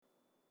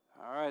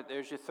right,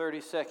 there's your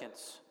 30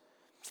 seconds.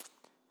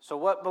 So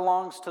what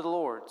belongs to the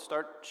Lord?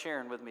 Start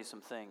sharing with me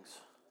some things.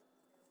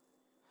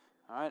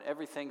 All right,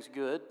 everything's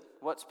good.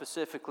 What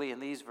specifically in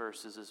these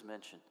verses is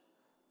mentioned?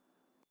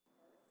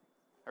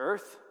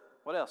 Earth.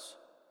 What else?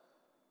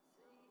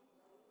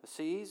 The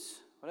seas.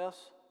 What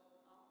else?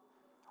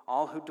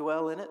 All who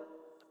dwell in it,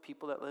 the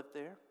people that live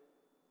there.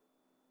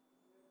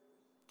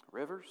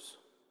 Rivers.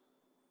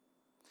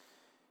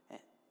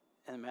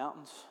 And the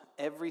mountains.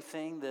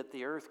 Everything that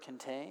the earth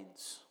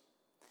contains.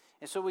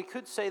 And so we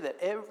could say that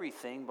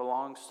everything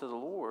belongs to the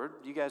Lord.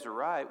 You guys are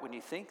right when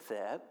you think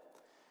that.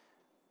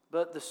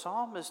 But the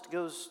psalmist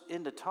goes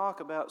in to talk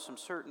about some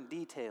certain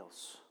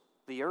details.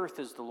 The earth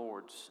is the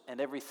Lord's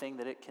and everything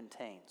that it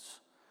contains.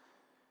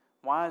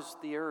 Why does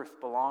the earth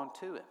belong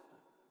to him?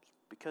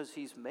 Because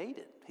he's made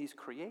it. He's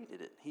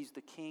created it. He's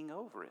the king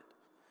over it.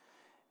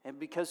 And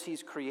because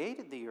he's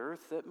created the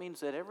earth, that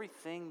means that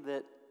everything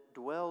that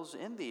dwells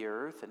in the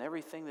earth and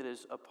everything that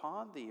is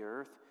upon the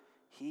earth,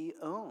 he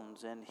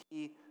owns and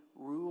he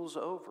rules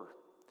over.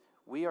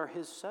 We are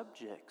his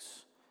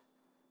subjects.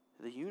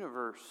 The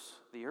universe,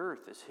 the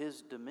earth, is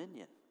his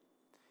dominion.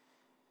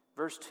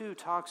 Verse 2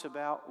 talks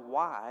about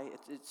why.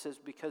 It says,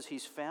 because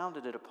he's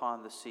founded it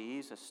upon the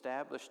seas,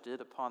 established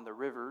it upon the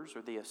rivers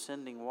or the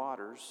ascending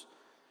waters.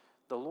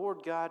 The Lord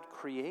God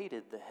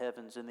created the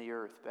heavens and the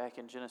earth, back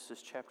in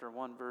Genesis chapter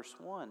 1, verse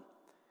 1.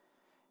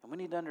 And we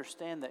need to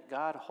understand that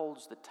God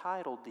holds the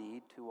title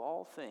deed to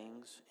all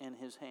things in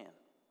his hand.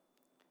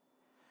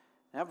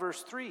 Now,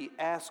 verse 3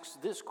 asks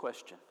this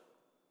question: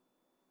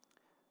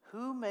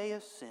 who may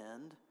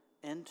ascend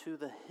into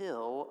the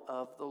hill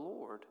of the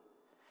Lord,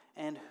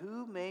 and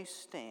who may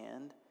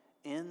stand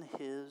in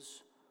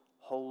his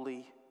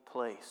holy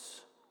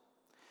place?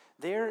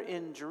 There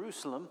in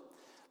Jerusalem,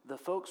 the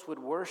folks would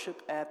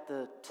worship at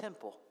the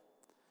temple.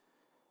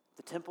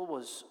 The temple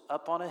was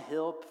up on a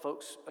hill.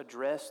 Folks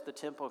addressed the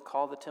temple and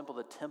called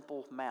the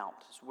Temple Mount.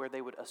 It's where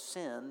they would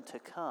ascend to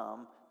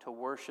come to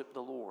worship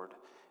the Lord.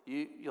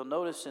 You'll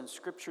notice in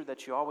Scripture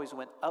that you always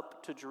went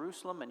up to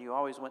Jerusalem and you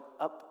always went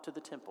up to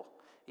the temple.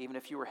 Even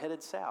if you were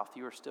headed south,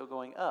 you were still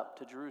going up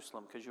to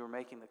Jerusalem because you were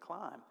making the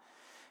climb.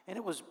 And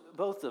it was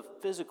both of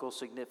physical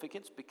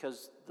significance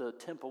because the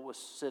temple was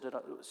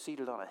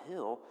seated on a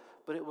hill,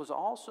 but it was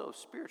also of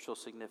spiritual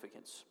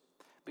significance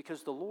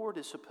because the Lord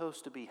is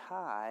supposed to be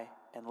high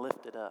and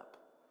lifted up.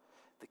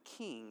 The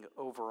King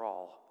over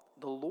all,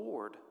 the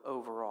Lord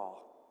over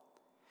all.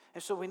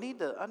 And so we need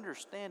to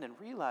understand and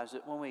realize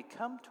that when we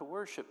come to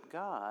worship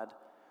God,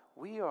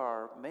 we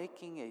are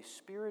making a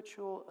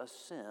spiritual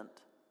ascent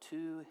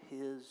to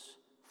his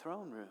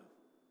throne room.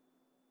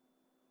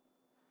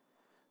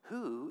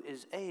 Who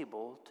is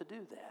able to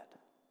do that?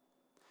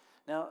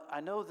 Now, I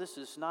know this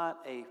is not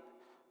a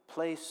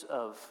place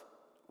of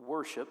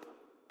worship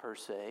per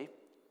se,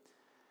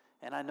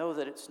 and I know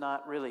that it's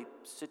not really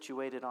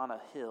situated on a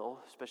hill,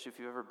 especially if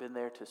you've ever been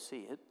there to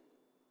see it.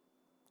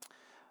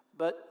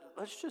 But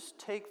let's just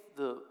take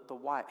the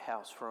White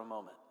House for a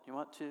moment. You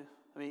want to?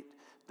 I mean,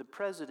 the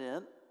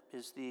president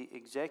is the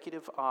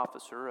executive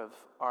officer of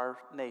our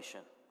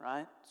nation,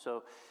 right?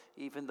 So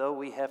even though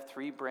we have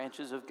three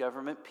branches of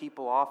government,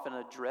 people often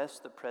address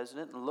the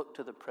president and look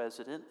to the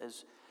president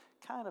as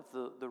kind of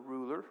the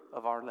ruler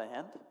of our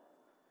land.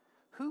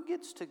 Who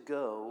gets to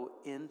go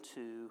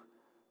into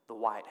the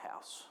White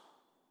House?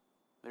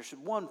 There's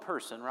one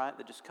person, right,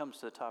 that just comes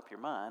to the top of your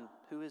mind.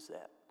 Who is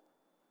that?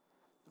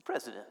 The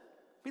president.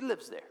 He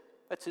lives there.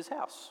 That's his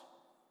house,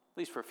 at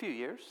least for a few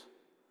years.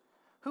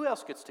 Who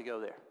else gets to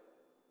go there?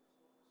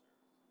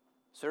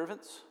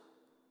 Servants?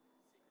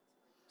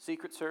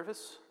 Secret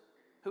Service?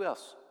 Who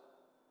else?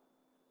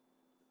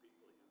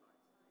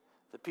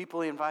 The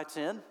people he invites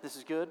in. This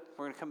is good.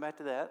 We're going to come back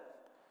to that.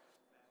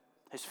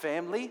 His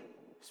family.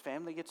 His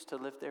family gets to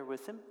live there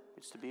with him.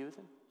 Gets to be with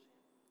him.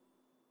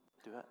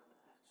 Do it.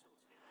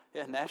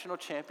 Yeah, national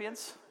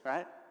champions,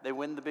 right? They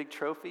win the big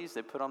trophies.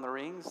 They put on the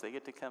rings. They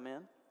get to come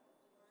in.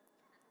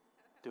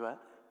 Do what?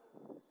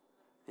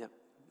 Yep.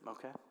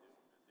 Okay.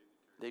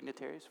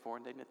 Dignitaries,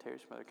 foreign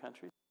dignitaries from other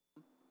countries.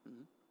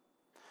 Mm-hmm.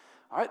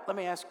 All right, let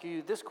me ask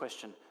you this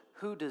question.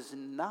 Who does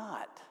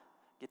not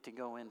get to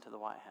go into the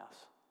White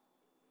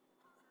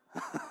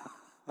House?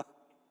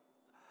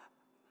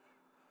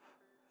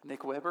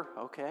 Nick Weber,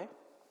 okay.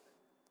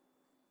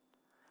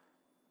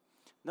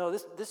 No,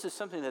 this is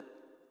something that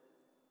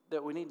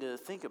we need to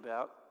think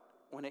about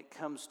when it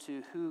comes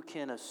to who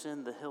can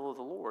ascend the hill of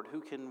the Lord, who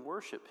can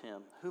worship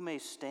him, who may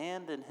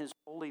stand in his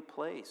holy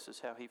place, is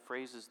how he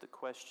phrases the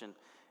question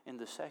in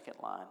the second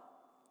line.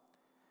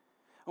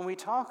 When we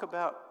talk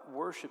about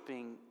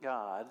worshiping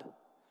God,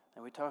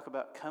 and we talk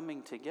about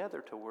coming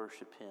together to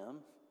worship him,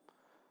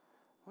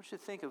 I want you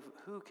to think of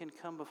who can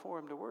come before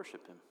him to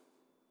worship him.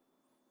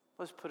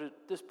 Let's put it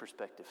this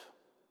perspective.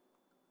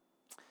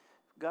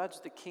 God's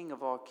the King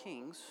of all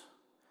kings,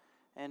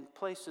 and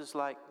places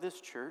like this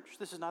church,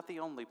 this is not the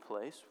only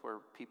place where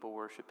people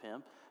worship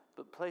him,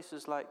 but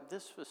places like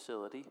this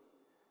facility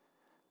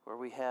where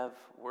we have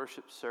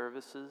worship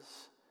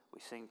services,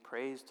 we sing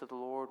praise to the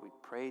Lord, we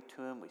pray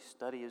to him, we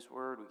study his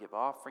word, we give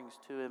offerings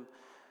to him.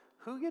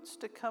 who gets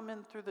to come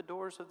in through the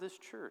doors of this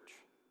church?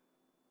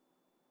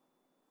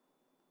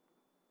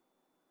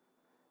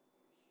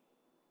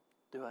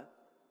 Do I?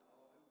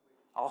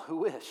 All who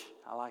wish.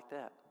 I like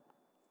that.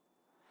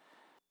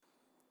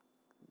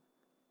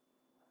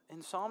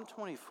 In Psalm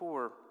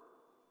 24,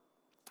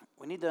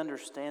 we need to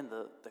understand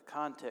the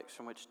context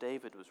from which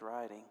David was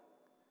writing.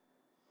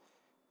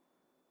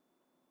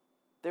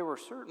 There were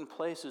certain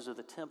places of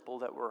the temple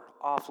that were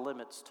off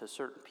limits to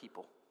certain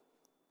people.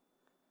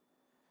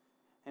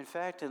 In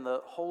fact, in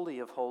the Holy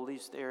of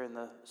Holies, there in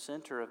the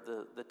center of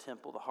the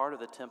temple, the heart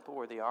of the temple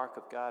where the Ark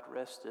of God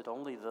rested,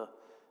 only the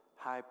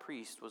high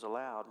priest was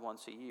allowed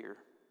once a year.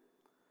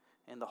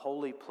 In the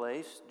holy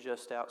place,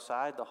 just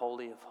outside the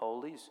Holy of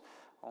Holies,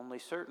 only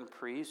certain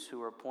priests who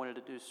were appointed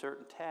to do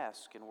certain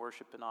tasks in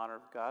worship and honor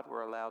of God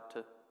were allowed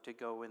to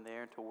go in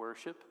there and to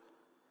worship.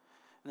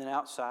 And then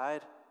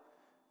outside,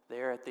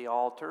 there at the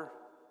altar,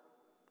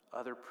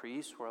 other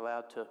priests were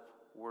allowed to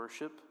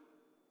worship,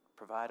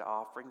 provide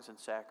offerings and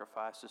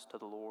sacrifices to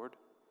the Lord.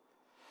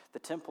 The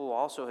temple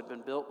also had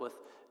been built with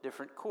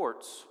different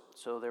courts.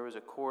 So there was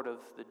a court of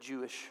the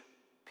Jewish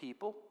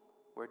people,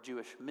 where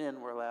Jewish men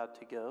were allowed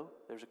to go.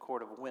 There's a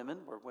court of women,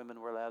 where women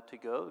were allowed to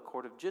go. The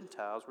court of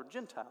Gentiles, where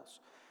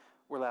Gentiles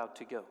were allowed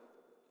to go.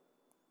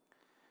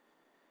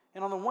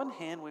 And on the one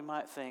hand, we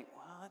might think,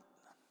 well,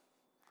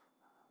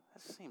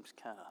 that seems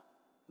kind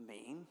of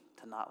mean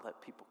to not let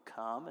people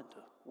come and to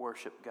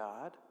worship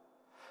God.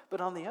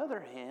 But on the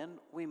other hand,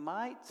 we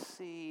might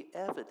see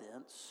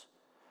evidence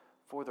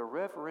for the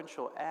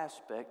reverential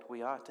aspect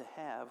we ought to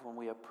have when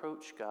we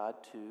approach God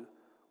to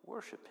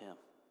worship Him.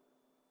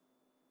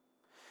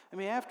 I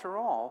mean, after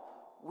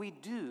all, we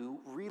do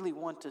really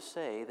want to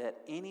say that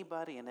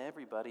anybody and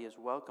everybody is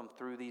welcome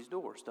through these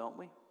doors, don't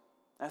we?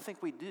 I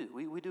think we do.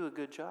 We do a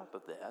good job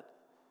of that.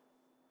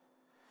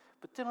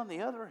 But then on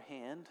the other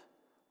hand,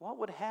 what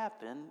would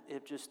happen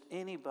if just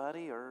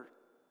anybody or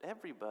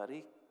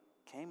everybody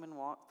came and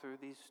walked through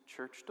these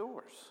church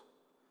doors?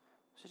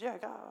 I said,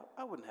 yeah,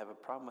 I wouldn't have a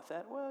problem with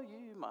that. Well,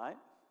 you might.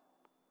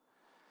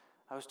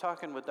 I was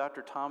talking with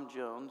Dr. Tom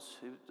Jones,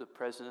 who's the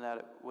president out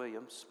at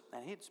Williams,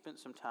 and he'd spent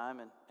some time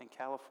in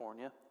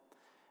California.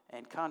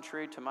 And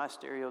contrary to my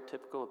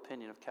stereotypical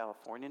opinion of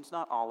Californians,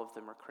 not all of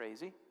them are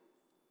crazy.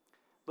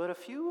 But a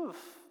few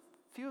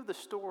of the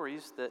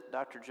stories that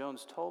Dr.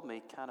 Jones told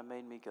me kind of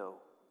made me go,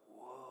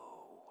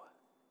 whoa.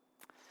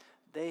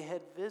 They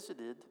had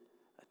visited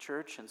a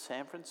church in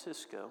San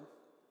Francisco,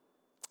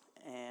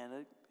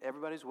 and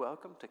everybody's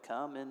welcome to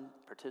come and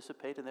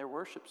participate in their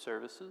worship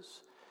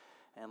services.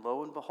 And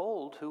lo and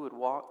behold, who would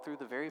walk through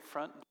the very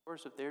front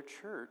doors of their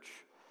church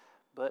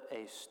but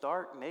a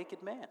stark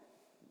naked man?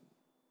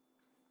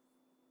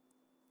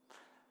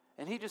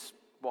 And he just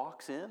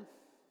walks in,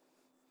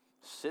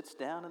 sits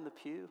down in the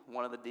pew.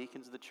 One of the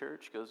deacons of the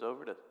church goes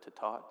over to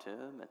talk to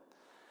him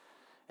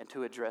and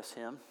to address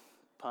him,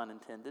 pun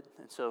intended.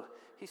 And so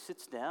he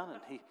sits down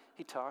and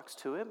he talks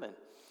to him, and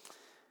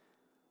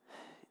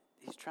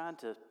he's trying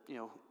to,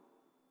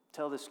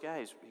 tell this guy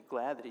he's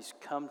glad that he's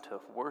come to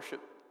worship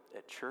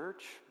at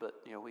church, but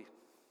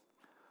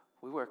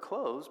we wear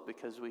clothes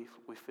because we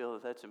feel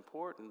that that's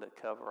important to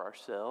cover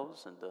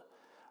ourselves and to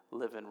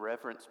live in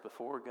reverence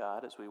before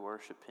God as we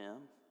worship Him.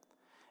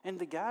 And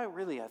the guy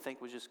really, I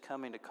think, was just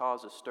coming to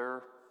cause a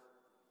stir.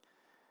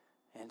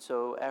 And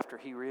so after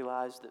he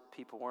realized that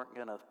people weren't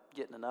going to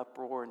get in an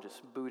uproar and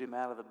just boot him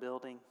out of the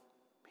building,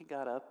 he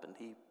got up and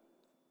he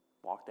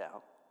walked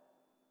out.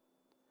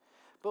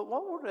 But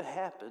what were to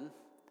happen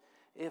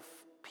if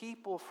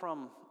people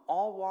from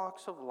all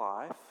walks of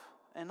life,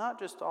 and not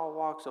just all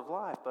walks of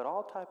life, but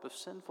all type of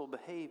sinful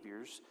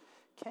behaviors,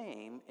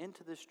 came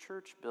into this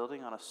church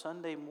building on a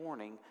Sunday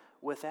morning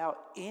without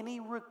any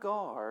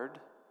regard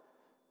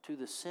to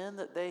the sin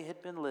that they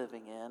had been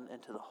living in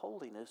and to the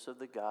holiness of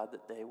the God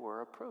that they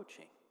were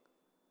approaching?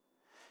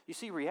 You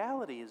see,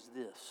 reality is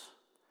this: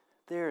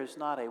 there is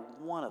not a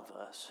one of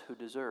us who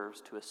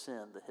deserves to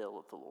ascend the hill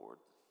of the Lord.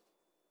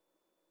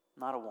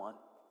 Not a one.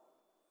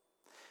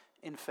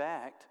 In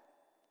fact,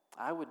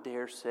 I would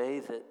dare say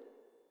that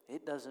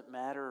it doesn't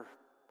matter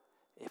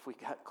if we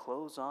got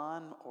clothes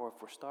on or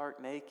if we're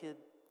stark naked.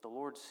 The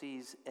Lord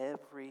sees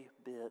every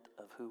bit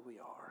of who we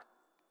are.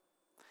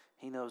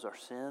 He knows our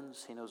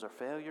sins. He knows our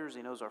failures.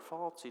 He knows our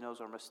faults. He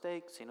knows our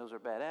mistakes. He knows our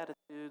bad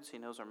attitudes. He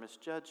knows our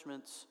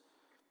misjudgments.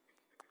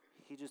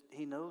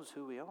 He knows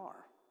who we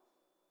are.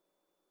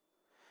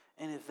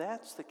 And if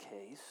that's the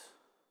case,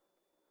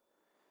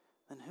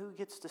 then who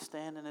gets to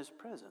stand in His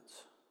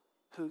presence?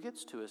 Who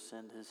gets to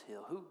ascend His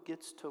hill? Who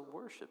gets to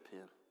worship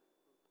Him?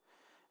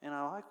 And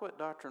I like what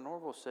Dr.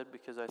 Norville said,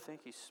 because I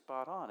think he's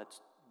spot on.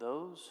 It's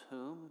those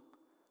whom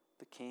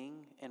the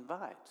King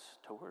invites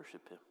to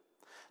worship Him.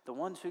 The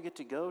ones who get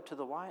to go to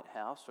the White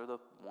House are the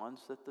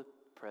ones that the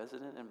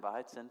President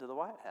invites into the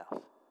White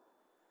House.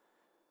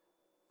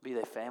 Be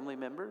they family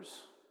members,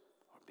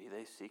 or be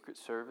they Secret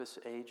Service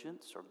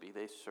agents, or be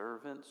they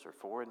servants or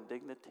foreign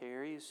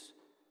dignitaries,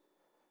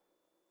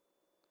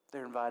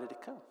 they're invited to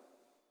come.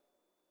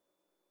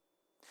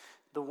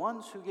 The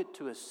ones who get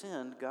to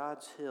ascend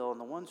God's hill and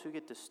the ones who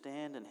get to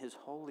stand in his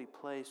holy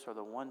place are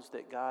the ones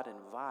that God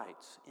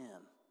invites in.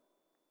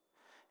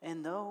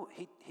 And though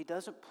he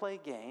doesn't play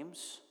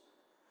games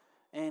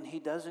and he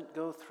doesn't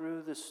go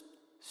through this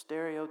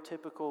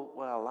stereotypical,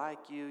 well, I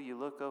like you, you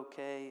look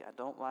okay, I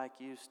don't like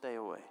you, stay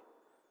away.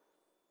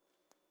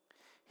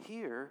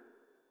 Here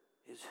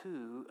is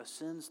who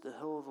ascends the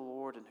hill of the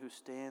Lord and who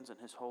stands in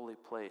his holy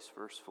place,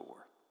 verse 4.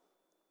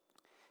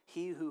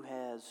 He who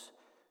has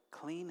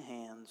clean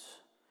hands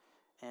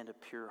and a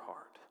pure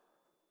heart.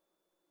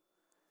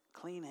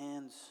 Clean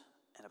hands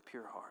and a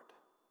pure heart.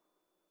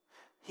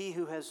 He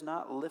who has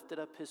not lifted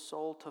up his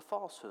soul to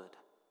falsehood.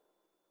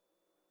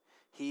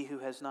 He who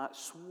has not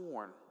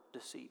sworn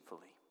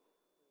deceitfully.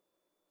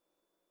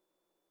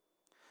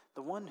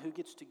 The one who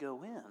gets to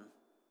go in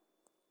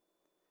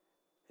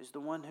is the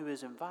one who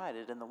is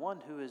invited, and the one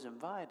who is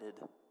invited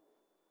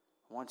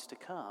wants to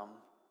come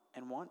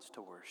and wants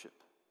to worship.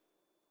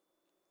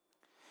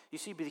 You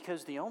see,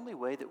 because the only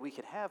way that we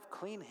could have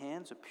clean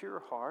hands, a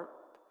pure heart,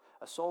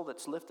 a soul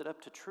that's lifted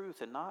up to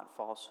truth and not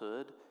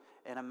falsehood,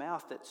 and a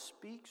mouth that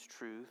speaks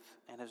truth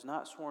and has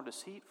not sworn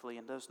deceitfully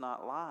and does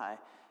not lie,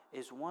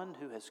 is one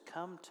who has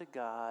come to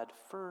God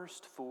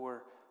first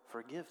for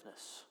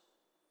forgiveness.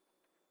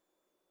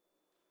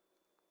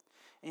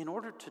 In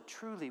order to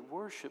truly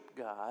worship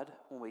God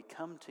when we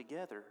come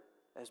together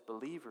as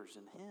believers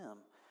in him,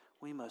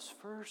 we must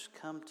first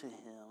come to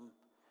him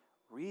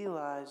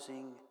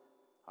realizing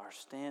our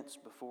stance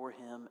before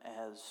him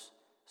as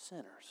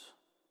sinners.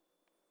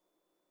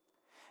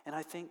 And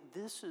I think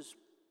this is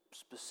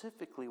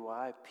specifically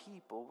why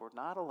people were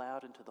not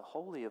allowed into the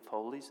Holy of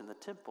Holies in the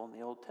temple in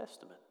the Old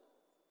Testament.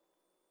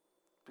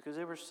 Because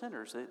they were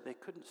sinners. They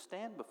couldn't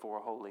stand before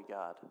a holy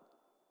God.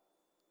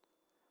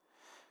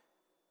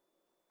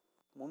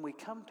 When we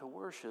come to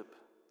worship,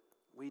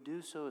 we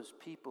do so as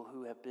people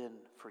who have been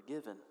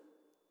forgiven.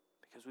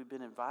 Because we've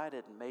been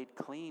invited and made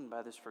clean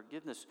by this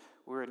forgiveness,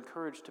 we're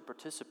encouraged to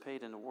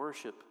participate in the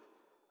worship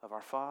of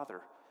our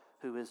Father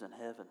who is in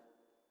heaven.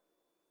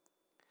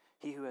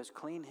 He who has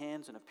clean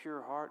hands and a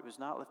pure heart, who has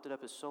not lifted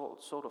up his soul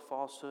to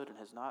falsehood and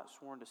has not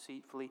sworn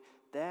deceitfully,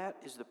 that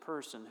is the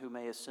person who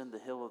may ascend the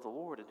hill of the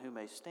Lord and who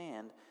may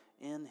stand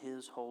in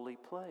his holy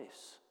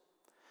place.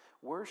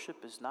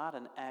 Worship is not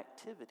an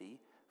activity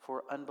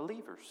for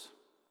unbelievers.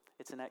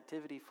 It's an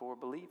activity for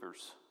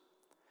believers.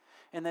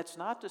 And that's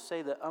not to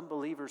say that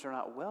unbelievers are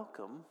not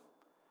welcome.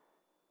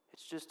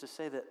 It's just to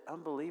say that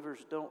unbelievers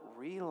don't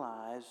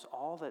realize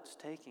all that's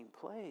taking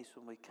place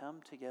when we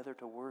come together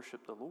to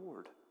worship the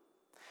Lord.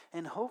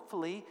 And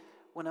hopefully,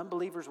 when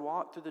unbelievers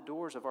walk through the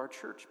doors of our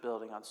church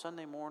building on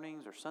Sunday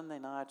mornings or Sunday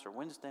nights or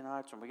Wednesday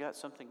nights, and we got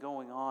something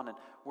going on and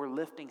we're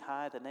lifting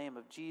high the name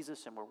of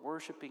Jesus and we're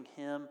worshiping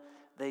him,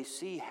 they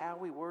see how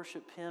we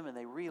worship him and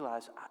they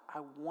realize, I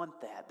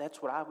want that.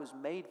 That's what I was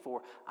made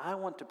for. I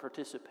want to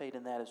participate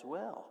in that as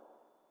well.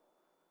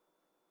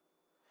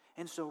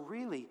 And so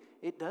really,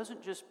 it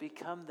doesn't just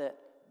become that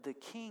the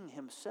King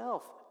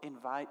himself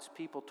invites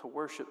people to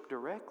worship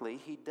directly.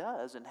 He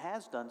does and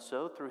has done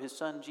so through his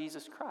Son,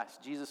 Jesus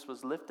Christ. Jesus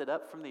was lifted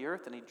up from the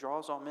earth and he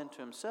draws all men to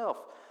himself.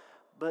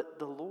 But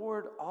the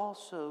Lord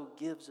also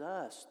gives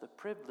us the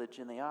privilege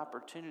and the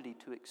opportunity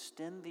to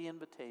extend the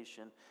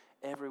invitation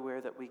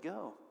everywhere that we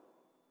go.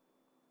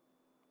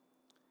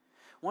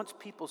 Once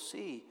people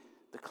see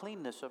the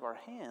cleanness of our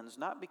hands,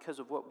 not because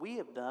of what we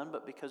have done,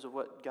 but because of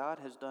what God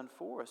has done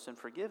for us in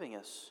forgiving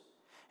us.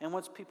 And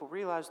once people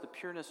realize the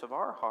pureness of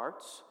our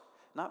hearts,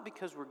 not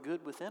because we're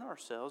good within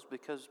ourselves,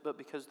 but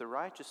because the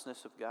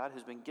righteousness of God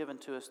has been given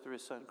to us through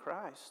his Son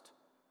Christ.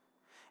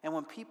 And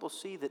when people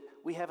see that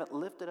we haven't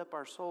lifted up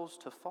our souls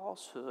to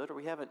falsehood, or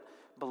we haven't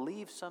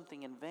believed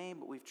something in vain,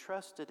 but we've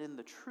trusted in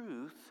the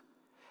truth,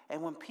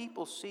 and when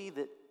people see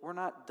that we're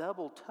not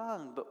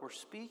double-tongued, but we're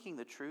speaking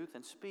the truth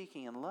and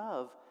speaking in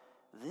love,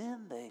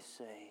 then they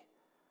say,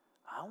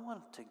 I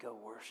want to go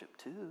worship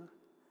too.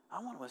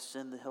 I want to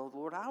ascend the hill of the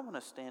Lord. I want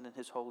to stand in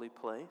his holy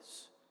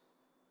place.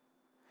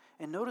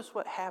 And notice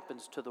what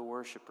happens to the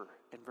worshiper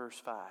in verse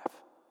 5.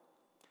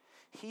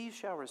 He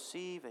shall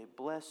receive a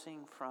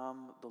blessing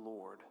from the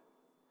Lord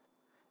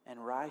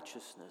and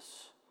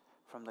righteousness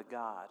from the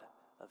God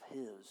of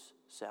his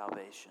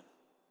salvation.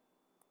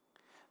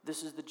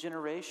 This is the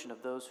generation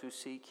of those who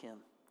seek him,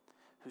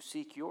 who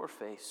seek your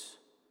face,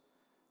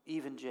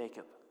 even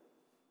Jacob.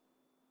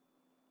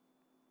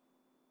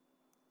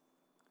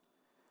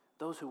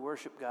 Those who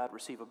worship God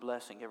receive a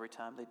blessing every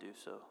time they do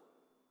so.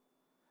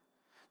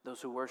 Those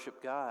who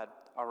worship God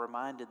are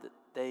reminded that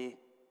they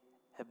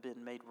have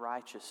been made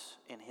righteous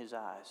in his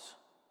eyes.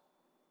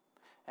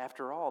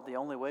 After all, the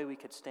only way we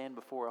could stand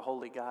before a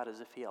holy God is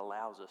if he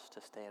allows us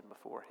to stand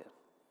before him.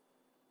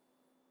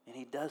 And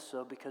he does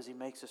so because he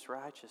makes us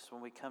righteous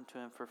when we come to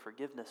him for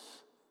forgiveness.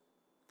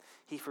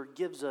 He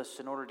forgives us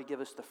in order to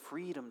give us the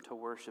freedom to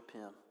worship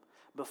him.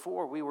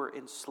 Before, we were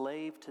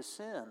enslaved to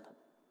sin.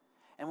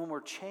 And when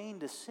we're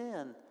chained to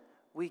sin,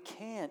 we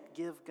can't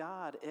give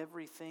God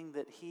everything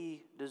that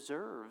he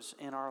deserves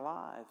in our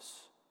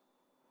lives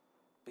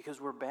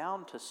because we're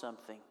bound to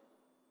something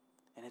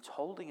And it's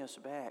holding us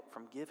back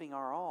from giving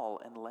our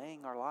all and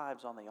laying our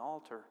lives on the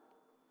altar.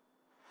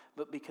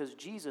 But because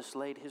Jesus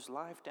laid his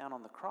life down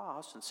on the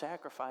cross and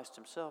sacrificed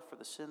himself for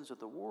the sins of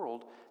the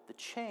world, the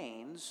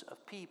chains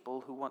of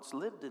people who once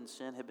lived in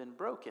sin have been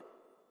broken.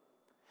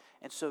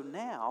 And so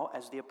now,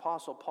 as the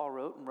Apostle Paul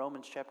wrote in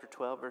Romans chapter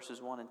 12,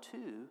 verses 1 and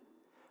 2,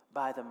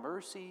 by the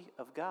mercy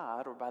of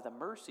God, or by the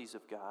mercies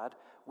of God,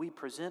 we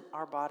present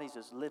our bodies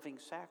as living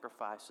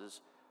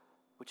sacrifices,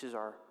 which is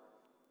our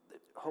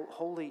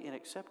holy and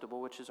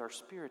acceptable, which is our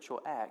spiritual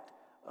act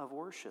of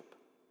worship.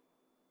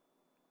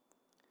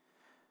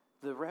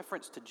 The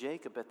reference to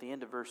Jacob at the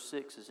end of verse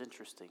 6 is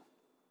interesting.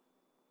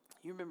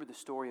 You remember the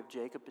story of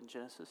Jacob in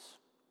Genesis?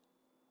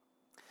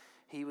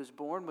 He was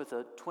born with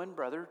a twin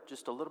brother,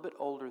 just a little bit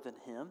older than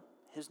him.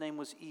 His name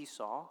was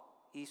Esau.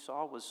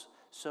 Esau was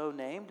so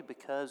named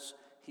because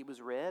he was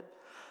red.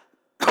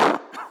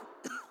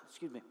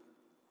 Excuse me.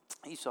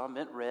 Esau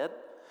meant red.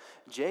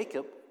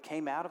 Jacob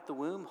came out of the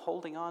womb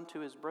holding on to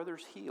his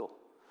brother's heel.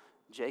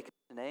 Jacob's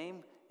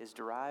name is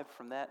derived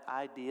from that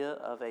idea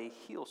of a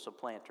heel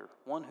supplanter,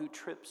 one who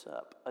trips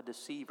up, a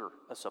deceiver,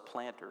 a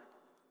supplanter.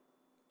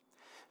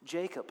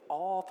 Jacob,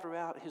 all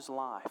throughout his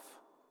life,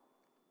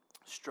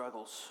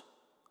 struggles.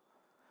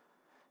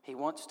 He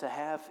wants to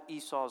have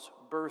Esau's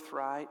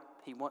birthright.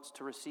 He wants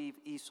to receive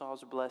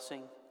Esau's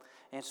blessing.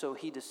 And so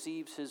he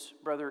deceives his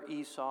brother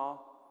Esau,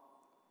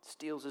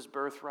 steals his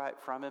birthright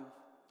from him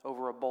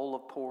over a bowl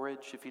of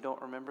porridge. If you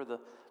don't remember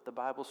the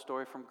Bible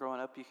story from growing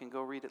up, you can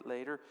go read it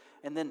later.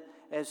 And then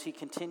as he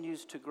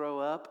continues to grow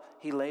up,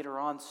 he later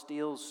on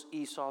steals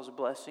Esau's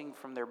blessing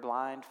from their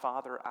blind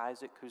father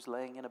Isaac, who's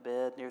laying in a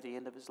bed near the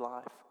end of his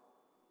life.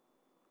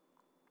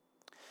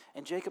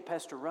 And Jacob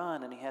has to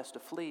run and he has to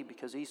flee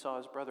because Esau,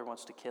 his brother,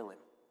 wants to kill him.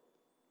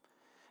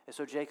 And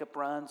so Jacob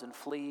runs and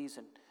flees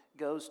and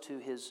goes to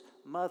his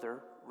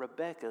mother,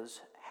 Rebekah's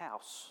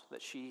house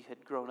that she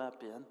had grown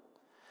up in,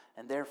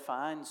 and there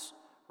finds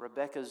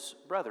Rebekah's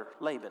brother,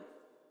 Laban.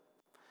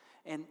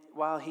 And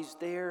while he's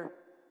there,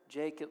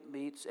 Jacob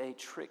meets a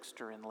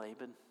trickster in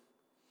Laban,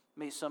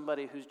 meets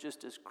somebody who's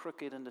just as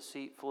crooked and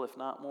deceitful, if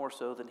not more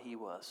so, than he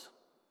was.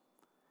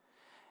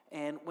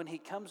 And when he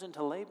comes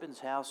into Laban's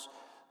house,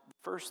 the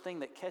first thing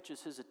that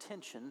catches his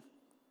attention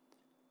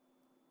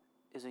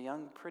is a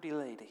young, pretty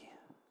lady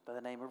by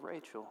the name of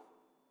Rachel,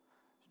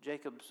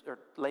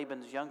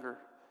 Laban's younger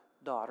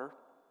daughter.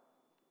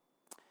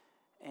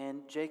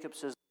 And Jacob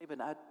says,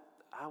 Laban,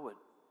 I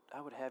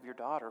would have your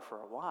daughter for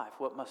a wife.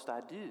 What must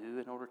I do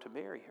in order to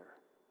marry her?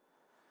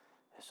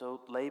 And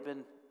so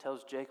Laban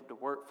tells Jacob to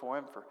work for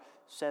him for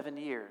 7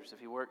 years. If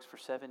he works for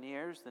 7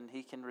 years, then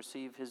he can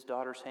receive his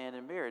daughter's hand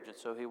in marriage. And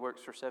so he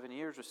works for 7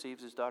 years,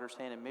 receives his daughter's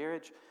hand in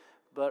marriage.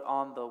 But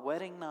on the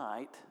wedding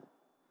night,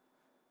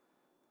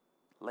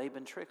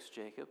 Laban tricks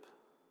Jacob.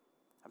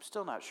 I'm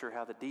still not sure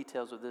how the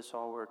details of this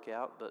all work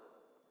out, but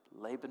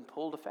Laban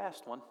pulled a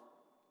fast one.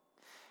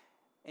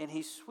 And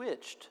he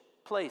switched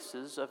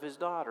places of his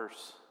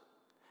daughters.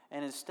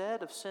 And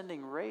instead of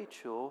sending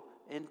Rachel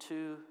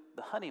into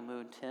the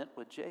honeymoon tent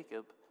with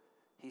Jacob,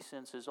 he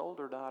sends his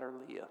older daughter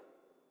Leah.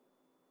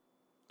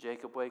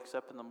 Jacob wakes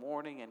up in the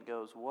morning and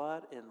goes,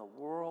 what in the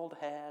world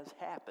has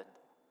happened?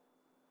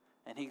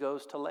 And he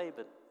goes to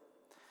Laban.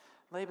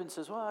 Laban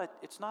says, well,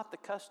 it's not the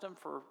custom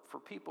for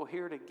people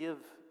here to give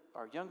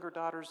our younger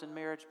daughters in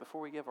marriage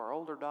before we give our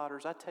older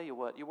daughters. I tell you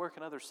what, you work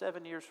another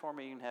 7 years for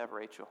me, you can have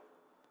Rachel.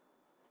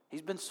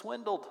 He's been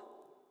swindled.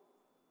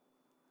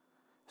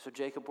 So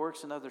Jacob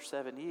works another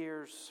 7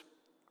 years,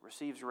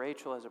 receives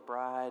Rachel as a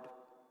bride.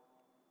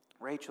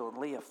 Rachel and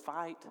Leah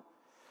fight.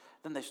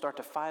 Then they start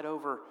to fight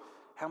over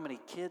how many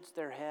kids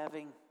they're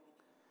having.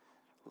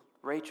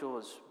 Rachel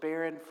is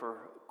barren for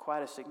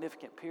quite a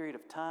significant period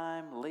of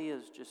time.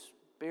 Leah's just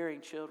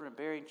bearing children,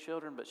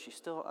 but she's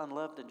still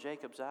unloved in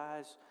Jacob's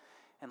eyes.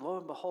 And lo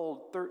and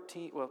behold,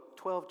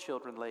 12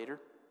 children later,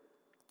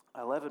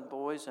 11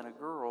 boys and a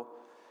girl,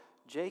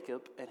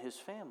 Jacob and his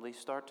family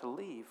start to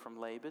leave from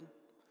Laban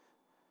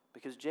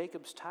because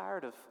Jacob's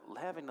tired of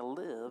having to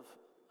live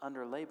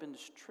under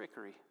Laban's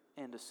trickery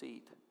and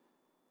deceit.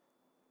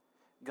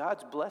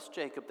 God's blessed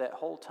Jacob that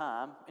whole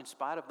time in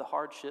spite of the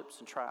hardships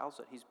and trials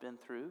that he's been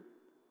through.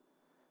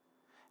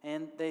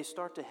 And they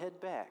start to head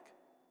back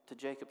to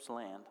Jacob's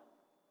land.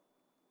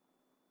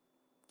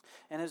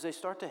 And as they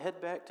start to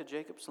head back to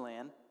Jacob's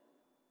land,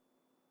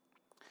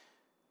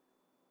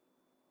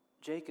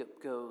 Jacob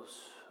goes,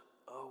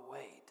 oh,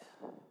 wait.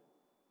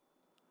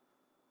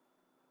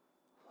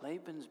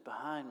 Laban's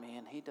behind me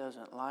and he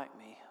doesn't like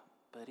me,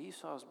 but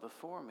Esau's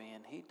before me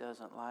and he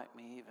doesn't like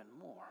me even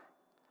more.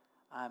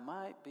 I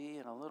might be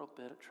in a little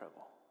bit of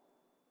trouble.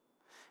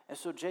 And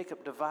so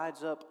Jacob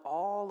divides up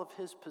all of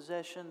his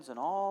possessions and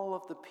all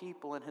of the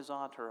people in his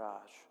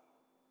entourage.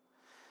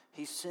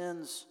 He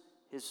sends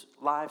his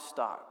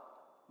livestock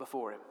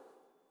before him,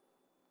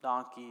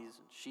 donkeys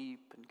and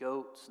sheep and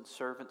goats and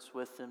servants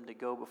with him to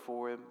go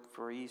before him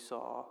for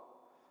Esau.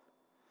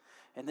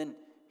 And then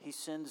he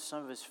sends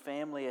some of his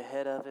family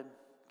ahead of him,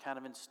 kind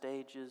of in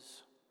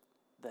stages,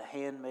 the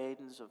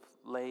handmaidens of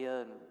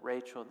Leah and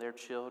Rachel and their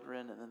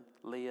children, and then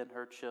Leah and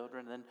her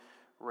children, and then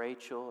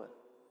Rachel and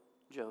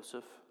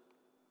Joseph.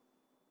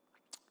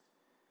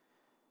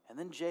 And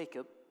then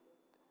Jacob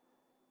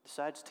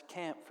decides to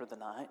camp for the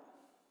night,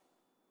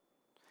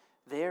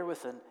 there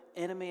with an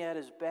enemy at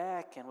his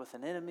back and with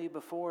an enemy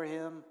before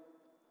him.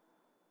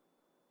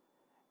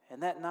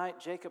 And that night,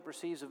 Jacob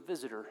receives a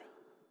visitor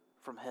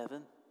from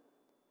heaven.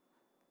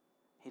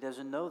 He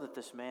doesn't know that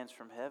this man's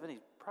from heaven. He's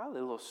probably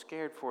a little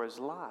scared for his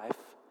life.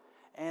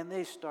 And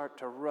they start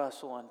to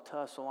rustle and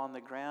tussle on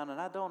the ground.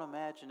 And I don't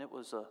imagine it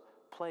was a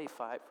play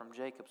fight from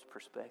Jacob's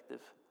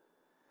perspective.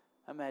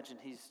 I imagine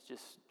he's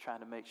just trying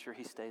to make sure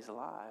he stays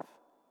alive.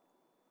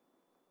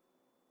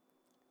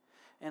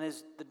 And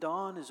as the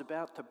dawn is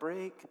about to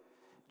break,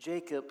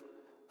 Jacob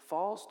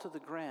falls to the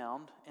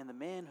ground, and the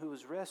man who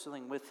was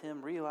wrestling with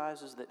him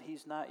realizes that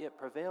he's not yet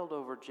prevailed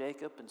over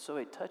Jacob, and so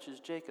he touches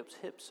Jacob's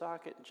hip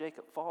socket, and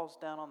Jacob falls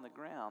down on the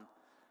ground,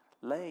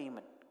 lame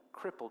and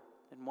crippled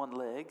in one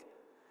leg,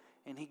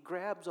 and he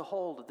grabs a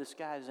hold of this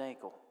guy's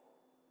ankle.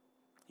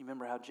 You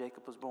remember how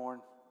Jacob was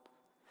born?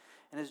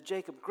 And as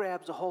Jacob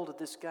grabs a hold of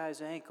this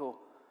guy's ankle,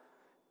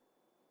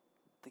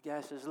 the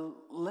guy says,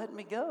 "Let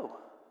me go."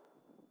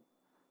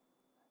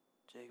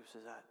 Jacob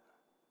says,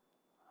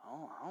 I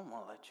don't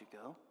want to let you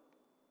go.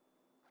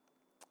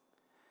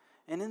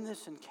 And in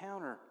this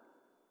encounter,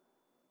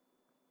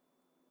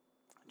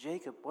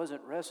 Jacob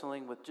wasn't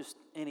wrestling with just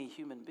any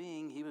human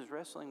being. He was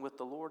wrestling with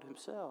the Lord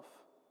himself.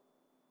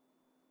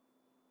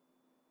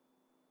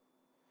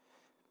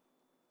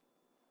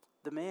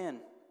 The man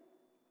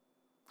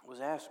was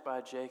asked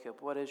by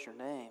Jacob, "What is your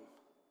name?"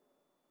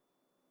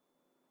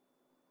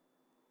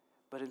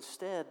 But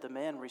instead, the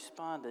man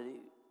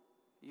responded,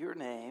 Your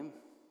name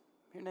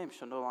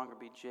shall no longer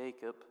be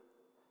Jacob.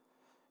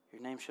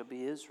 Your name shall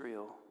be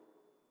Israel,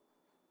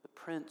 the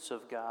Prince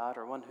of God,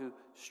 or one who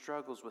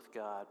struggles with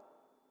God."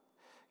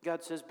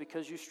 God says,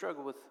 because you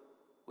struggle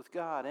with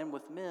God and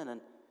with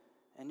men,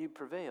 and you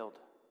prevailed.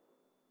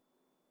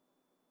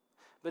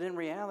 But in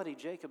reality,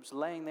 Jacob's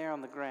laying there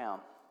on the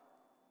ground,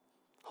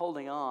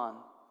 holding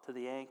on to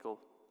the ankle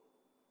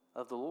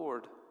of the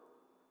Lord.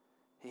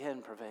 He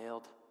hadn't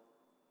prevailed.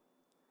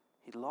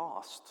 He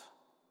lost.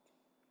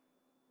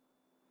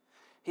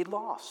 He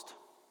lost.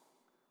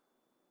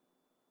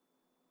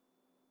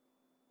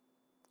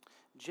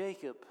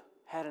 Jacob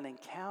had an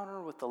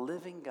encounter with the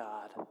living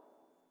God.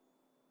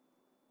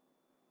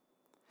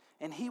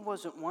 And he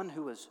wasn't one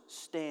who was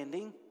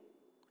standing.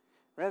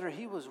 Rather,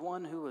 he was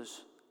one who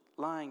was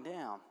lying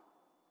down,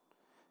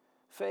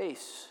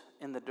 face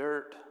in the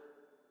dirt,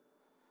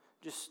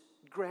 just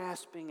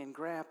grasping and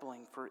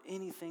grappling for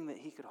anything that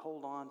he could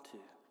hold on to.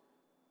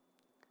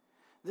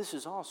 This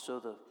is also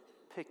the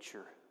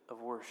picture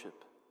of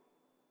worship.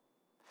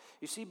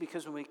 You see,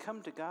 because when we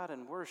come to God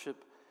in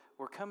worship,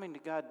 we're coming to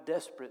God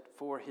desperate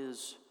for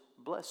his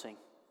blessing.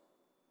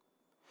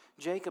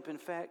 Jacob, in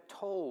fact,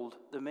 told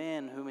the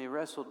man whom he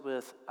wrestled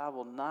with, "I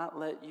will not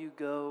let you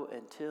go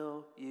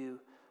until you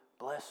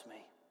bless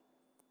me."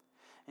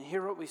 And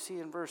here what we see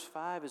in verse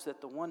 5 is that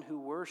the one who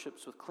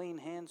worships with clean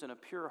hands and a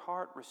pure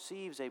heart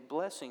receives a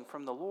blessing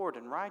from the Lord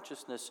and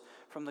righteousness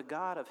from the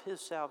God of his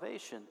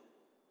salvation.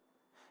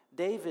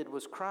 David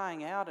was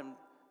crying out in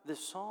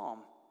this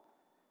psalm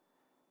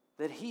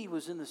that he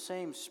was in the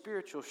same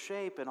spiritual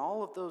shape, and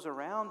all of those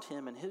around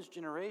him and his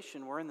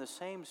generation were in the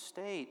same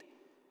state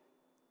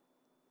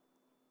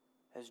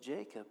as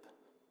Jacob.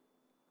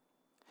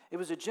 It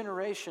was a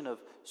generation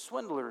of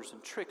swindlers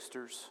and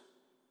tricksters.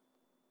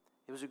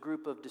 It was a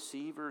group of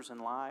deceivers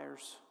and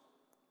liars.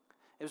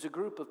 It was a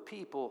group of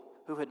people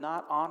who had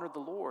not honored the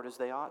Lord as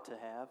they ought to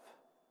have.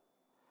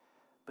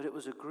 But it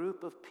was a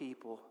group of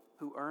people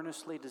who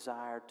earnestly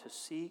desired to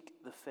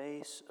seek the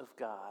face of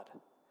God,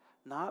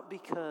 not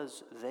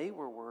because they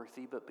were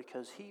worthy, but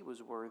because he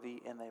was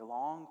worthy, and they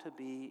longed to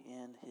be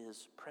in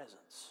his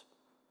presence.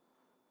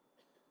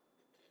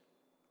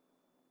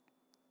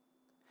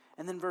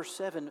 And then verse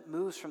 7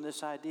 moves from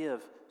this idea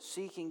of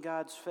seeking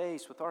God's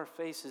face with our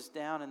faces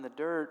down in the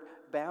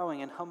dirt, bowing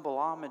in humble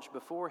homage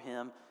before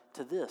him,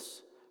 to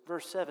this.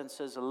 Verse 7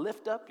 says,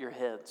 "Lift up your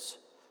heads,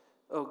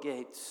 O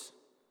gates,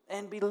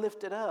 and be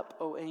lifted up,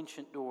 O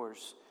ancient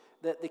doors,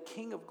 that the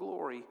King of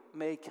glory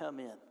may come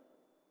in."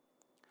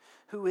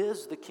 Who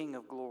is the King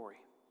of glory?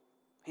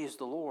 He is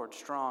the Lord,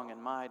 strong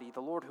and mighty,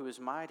 the Lord who is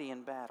mighty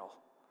in battle.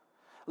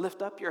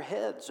 Lift up your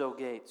heads, O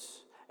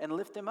gates, and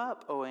lift them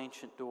up, O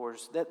ancient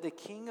doors, that the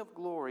King of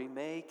glory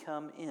may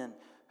come in.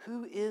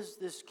 Who is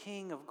this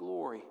King of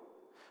glory?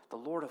 The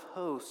Lord of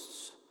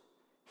hosts.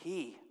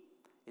 He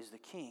is the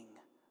King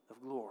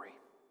of glory.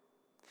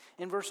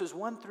 In verses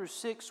 1 through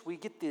 6, we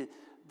get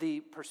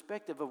the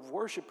perspective of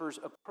worshipers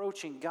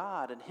approaching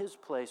God in his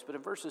place. But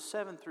in verses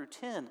 7 through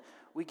 10,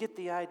 we get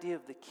the idea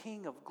of the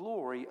King of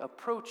glory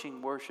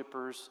approaching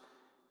worshipers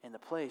in the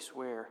place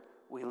where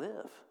we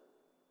live.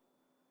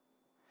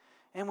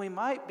 And we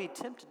might be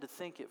tempted to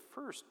think at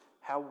first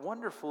how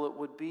wonderful it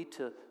would be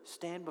to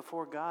stand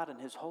before God in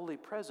his holy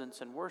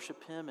presence and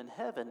worship him in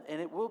heaven.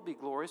 And it will be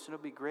glorious, and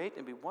it'll be great,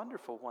 and be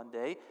wonderful one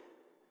day.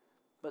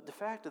 But the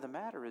fact of the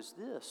matter is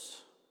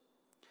this.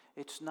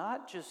 It's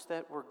not just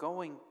that we're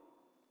going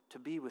to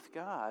be with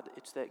God,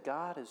 it's that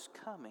God is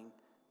coming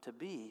to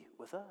be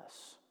with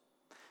us.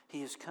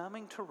 He is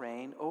coming to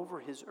reign over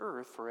his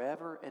earth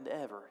forever and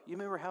ever. You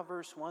remember how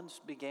verse 1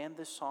 began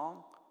this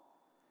song?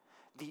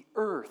 The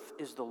earth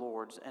is the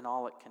Lord's and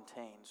all it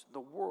contains, the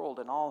world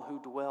and all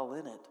who dwell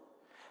in it.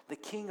 The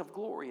King of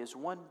glory is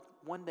one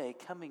day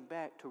coming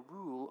back to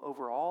rule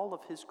over all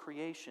of his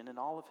creation and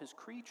all of his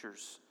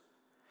creatures.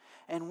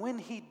 And when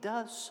he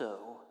does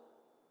so,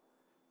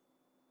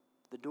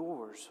 the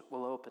doors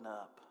will open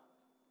up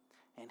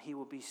and he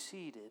will be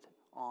seated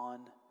on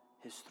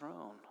his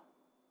throne.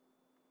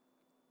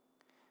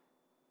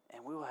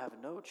 And we will have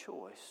no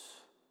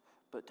choice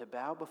but to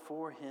bow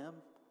before him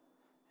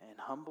in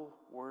humble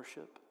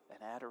worship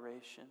and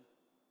adoration.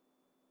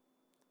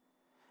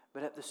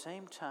 But at the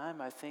same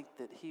time, I think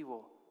that he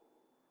will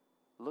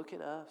look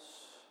at us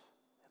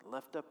and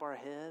lift up our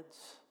heads,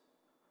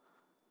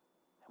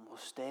 and we'll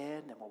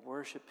stand and we'll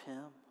worship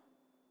him.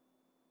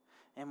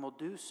 And we'll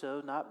do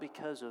so not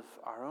because of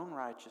our own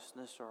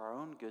righteousness or our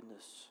own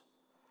goodness,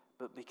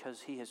 but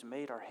because he has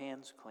made our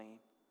hands clean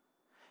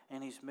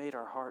and he's made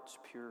our hearts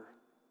pure.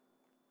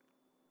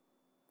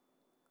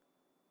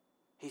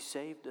 He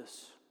saved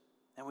us,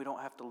 and we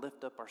don't have to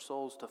lift up our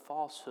souls to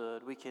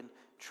falsehood. We can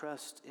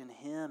trust in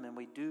him, and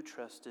we do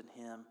trust in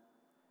him.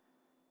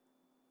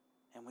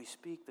 And we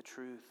speak the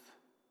truth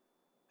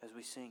as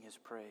we sing his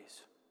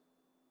praise.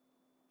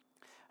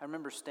 I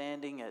remember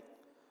standing at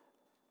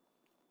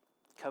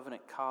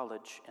Covenant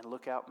College in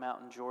Lookout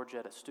Mountain, Georgia,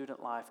 at a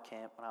student life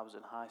camp when I was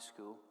in high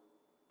school.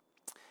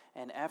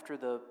 And after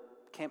the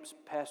camp's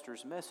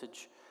pastor's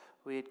message,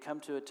 we had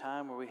come to a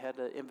time where we had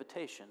an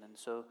invitation. And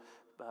so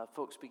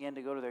folks began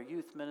to go to their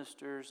youth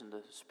ministers and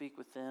to speak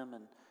with them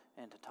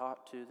and to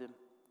talk to them.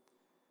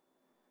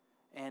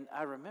 And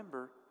I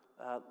remember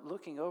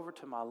looking over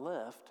to my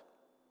left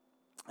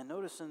and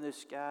noticing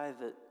this guy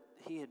that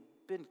he had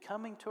been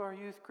coming to our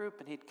youth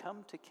group and he'd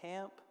come to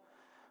camp,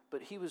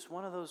 but he was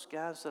one of those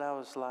guys that I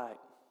was like,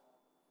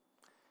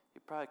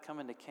 you're probably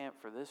coming to camp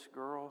for this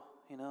girl,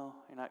 you know,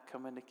 you're not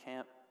coming to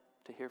camp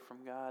to hear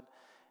from God.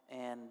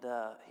 And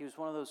he was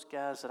one of those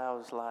guys that I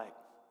was like,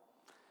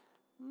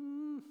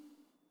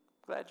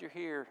 glad you're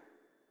here.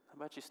 How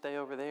about you stay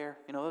over there?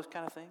 You know, those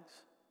kind of things.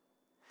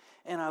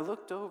 And I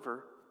looked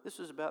over. This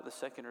was about the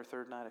second or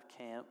third night of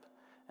camp.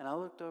 And I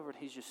looked over and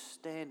he's just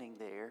standing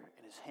there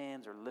and his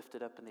hands are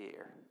lifted up in the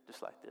air,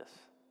 just like this.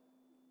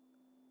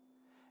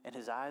 And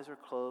his eyes are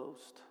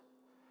closed.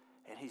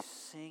 And he's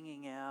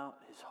singing out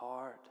his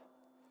heart.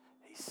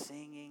 He's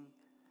singing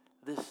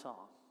this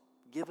song.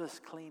 Give us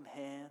clean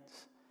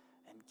hands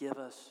and give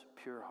us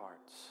pure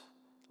hearts.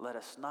 Let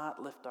us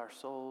not lift our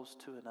souls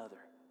to another.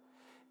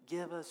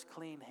 Give us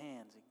clean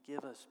hands and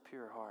give us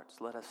pure hearts.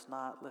 Let us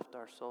not lift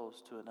our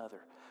souls to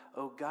another.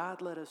 O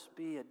God, let us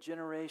be a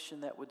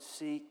generation that would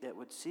seek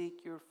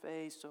your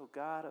face, O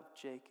God of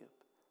Jacob.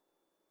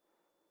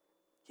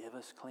 Give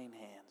us clean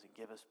hands and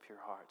give us pure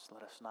hearts.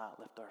 Let us not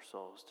lift our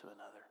souls to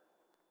another.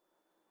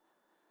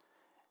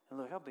 And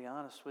look, I'll be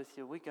honest with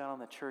you. We got on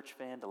the church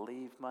van to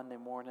leave Monday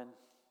morning.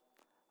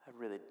 I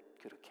really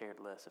could have cared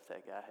less if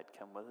that guy had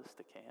come with us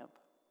to camp.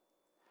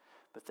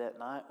 But that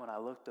night when I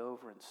looked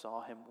over and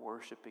saw him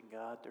worshiping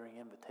God during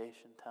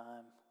invitation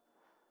time,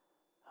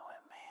 I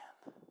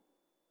went, man,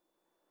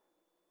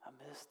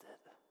 I missed it.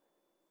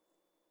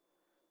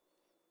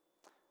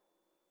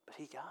 But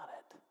he got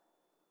it.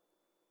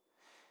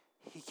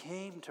 He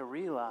came to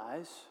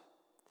realize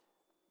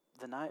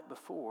the night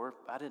before,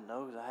 I didn't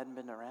know because I hadn't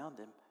been around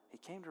him, he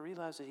came to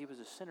realize that he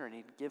was a sinner and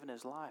he'd given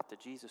his life to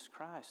Jesus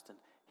Christ, and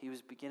he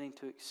was beginning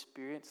to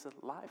experience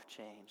a life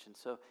change. And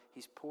so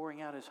he's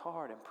pouring out his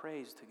heart and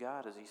praise to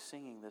God as he's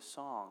singing this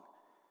song.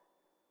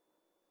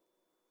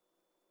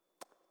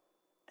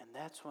 And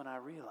that's when I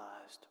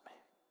realized, man,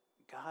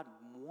 God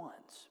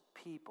wants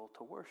people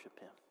to worship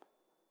him.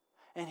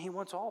 And he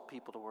wants all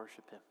people to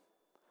worship him.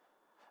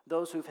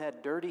 Those who've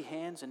had dirty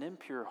hands and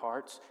impure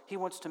hearts, he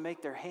wants to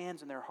make their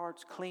hands and their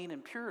hearts clean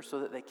and pure so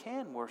that they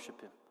can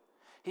worship him.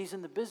 He's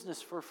in the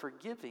business for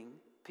forgiving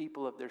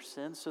people of their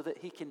sins so that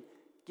he can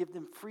give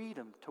them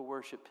freedom to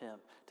worship him,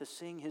 to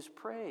sing his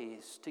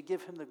praise, to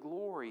give him the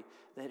glory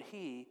that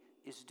he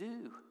is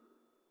due.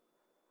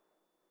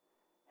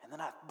 And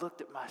then I looked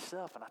at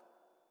myself and I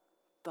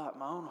thought,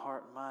 my own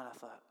heart and mind, I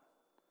thought,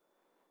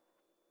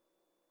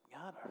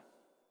 God,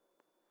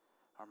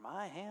 are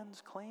my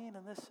hands clean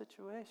in this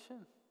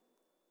situation?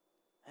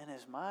 And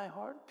is my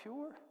heart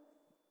pure?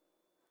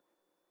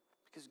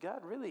 Because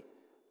God, really,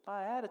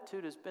 my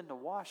attitude has been to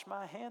wash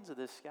my hands of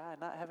this guy and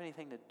not have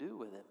anything to do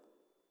with him.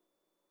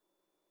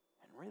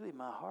 And really,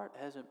 my heart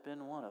hasn't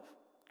been one of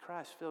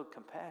Christ-filled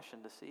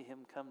compassion to see him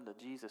come to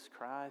Jesus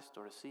Christ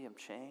or to see him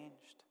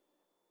changed.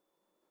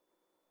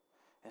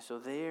 And so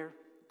there,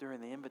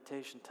 during the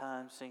invitation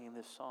time, singing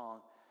this song,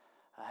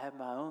 I had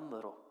my own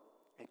little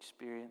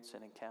experience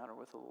and encounter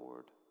with the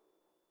Lord.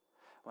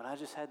 When I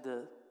just had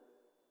to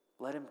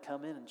let him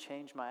come in and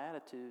change my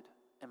attitude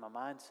and my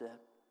mindset.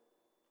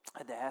 I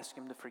had to ask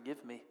him to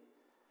forgive me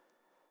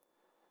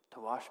to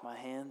wash my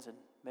hands and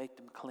make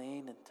them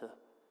clean, and to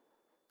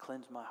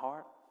cleanse my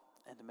heart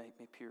and to make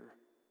me pure.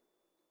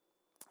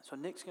 So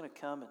Nick's going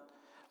to come and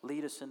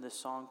lead us in this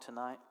song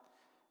tonight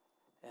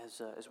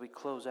as we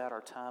close out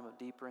our time of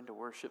deeper into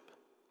worship.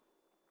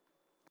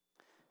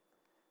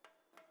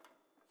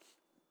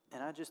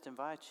 And I just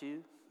invite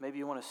you, maybe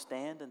you want to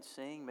stand and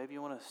sing, maybe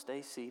you want to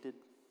stay seated,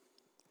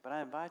 but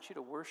I invite you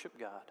to worship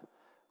God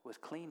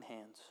with clean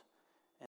hands